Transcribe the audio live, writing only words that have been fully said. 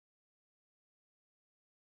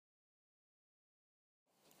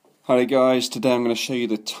Hi guys, today I'm going to show you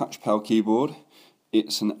the TouchPal keyboard.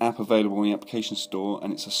 It's an app available in the application store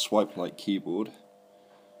and it's a swipe-like keyboard.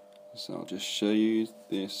 So I'll just show you.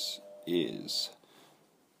 This is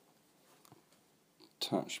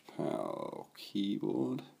TouchPal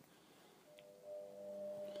keyboard.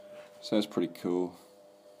 So it's pretty cool.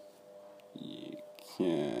 You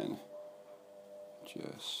can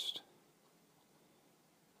just...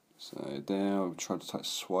 So there, I've tried to type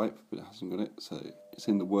swipe, but it hasn't got it. So it's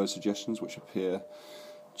in the word suggestions, which appear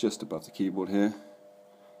just above the keyboard here.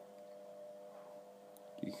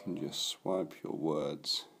 You can just swipe your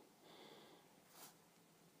words,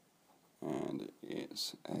 and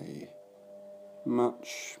it's a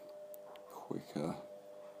much quicker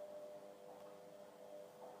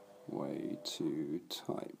way to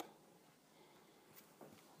type,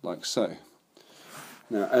 like so.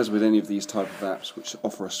 Now, as with any of these type of apps which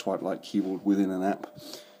offer a swipe-like keyboard within an app,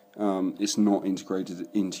 it's not integrated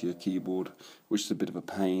into your keyboard, which is a bit of a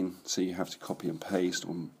pain, so you have to copy and paste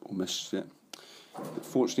or miss it. But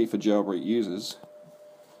fortunately for jailbreak users,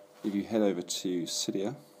 if you head over to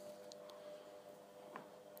Cydia,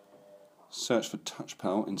 search for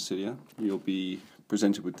TouchPal in Cydia, you'll be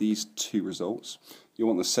presented with these two results. You'll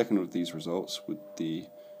want the second of these results with the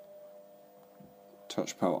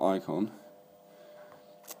TouchPal icon,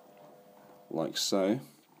 like so,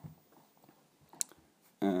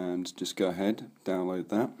 and just go ahead, download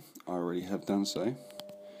that. I already have done so.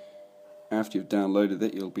 After you've downloaded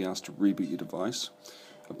it, you'll be asked to reboot your device.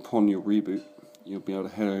 Upon your reboot, you'll be able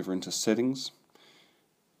to head over into Settings,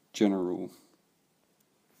 General,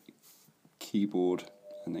 Keyboard,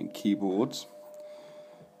 and then Keyboards,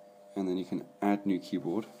 and then you can add new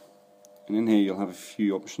keyboard, and in here you'll have a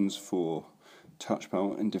few options for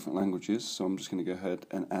TouchPal in different languages, so I'm just going to go ahead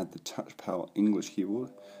and add the TouchPal English keyboard,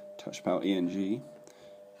 TouchPal ENG.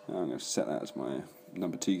 I'm going to set that as my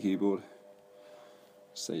number 2 keyboard.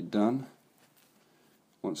 Say done.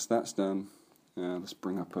 Once that's done, let's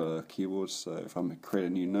bring up a keyboard. So if I'm going to create a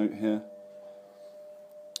new note here,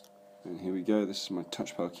 and here we go, this is my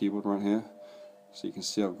TouchPal keyboard right here. So you can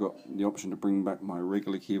see I've got the option to bring back my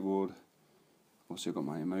regular keyboard. Also got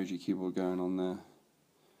my emoji keyboard going on there.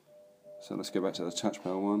 So let's go back to the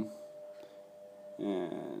TouchPal one,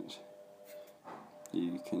 and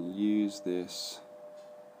you can use this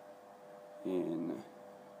in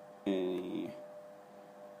any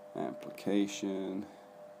application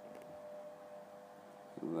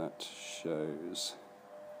that shows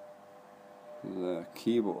the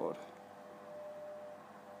keyboard.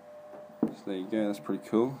 So there you go, that's pretty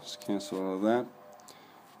cool. Let's cancel all of that.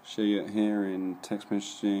 Show you it here in text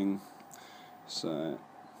messaging. So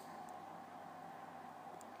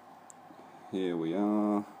here we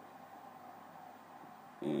are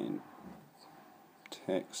in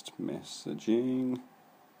text messaging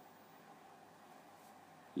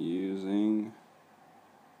using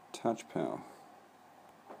TouchPal.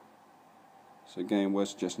 So again, word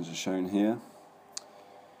suggestions are shown here.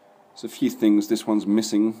 There's a few things this one's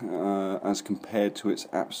missing as compared to its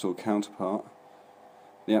App Store counterpart.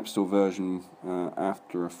 The App Store version,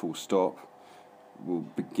 after a full stop, will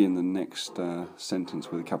begin the next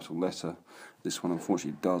sentence with a capital letter. This one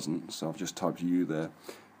unfortunately doesn't, so I've just typed U there.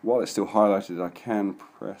 While it's still highlighted, I can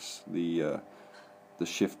press the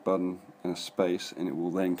shift button and a space, and it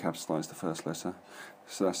will then capitalize the first letter.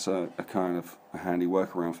 So that's a kind of a handy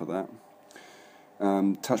workaround for that.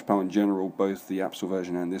 TouchPal in general, both the App Store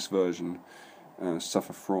version and this version,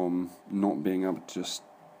 suffer from not being able to just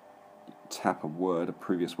tap a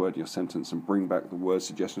previous word in your sentence and bring back the word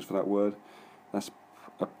suggestions for that word. That's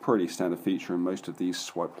a pretty standard feature in most of these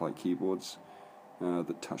swipe-like keyboards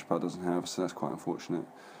that TouchPal doesn't have, so that's quite unfortunate.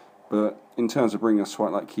 But in terms of bringing a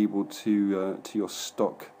swipe-like keyboard to your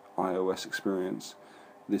stock iOS experience,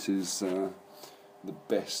 this is the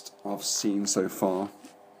best I've seen so far.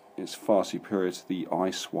 It's far superior to the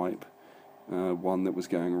iSwipe one that was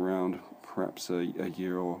going around perhaps a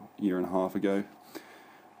year or year and a half ago.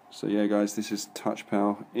 So yeah guys, this is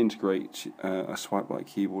TouchPal. Integrate a swipe-like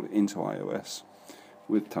keyboard into iOS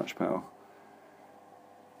with TouchPal.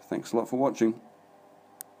 Thanks a lot for watching.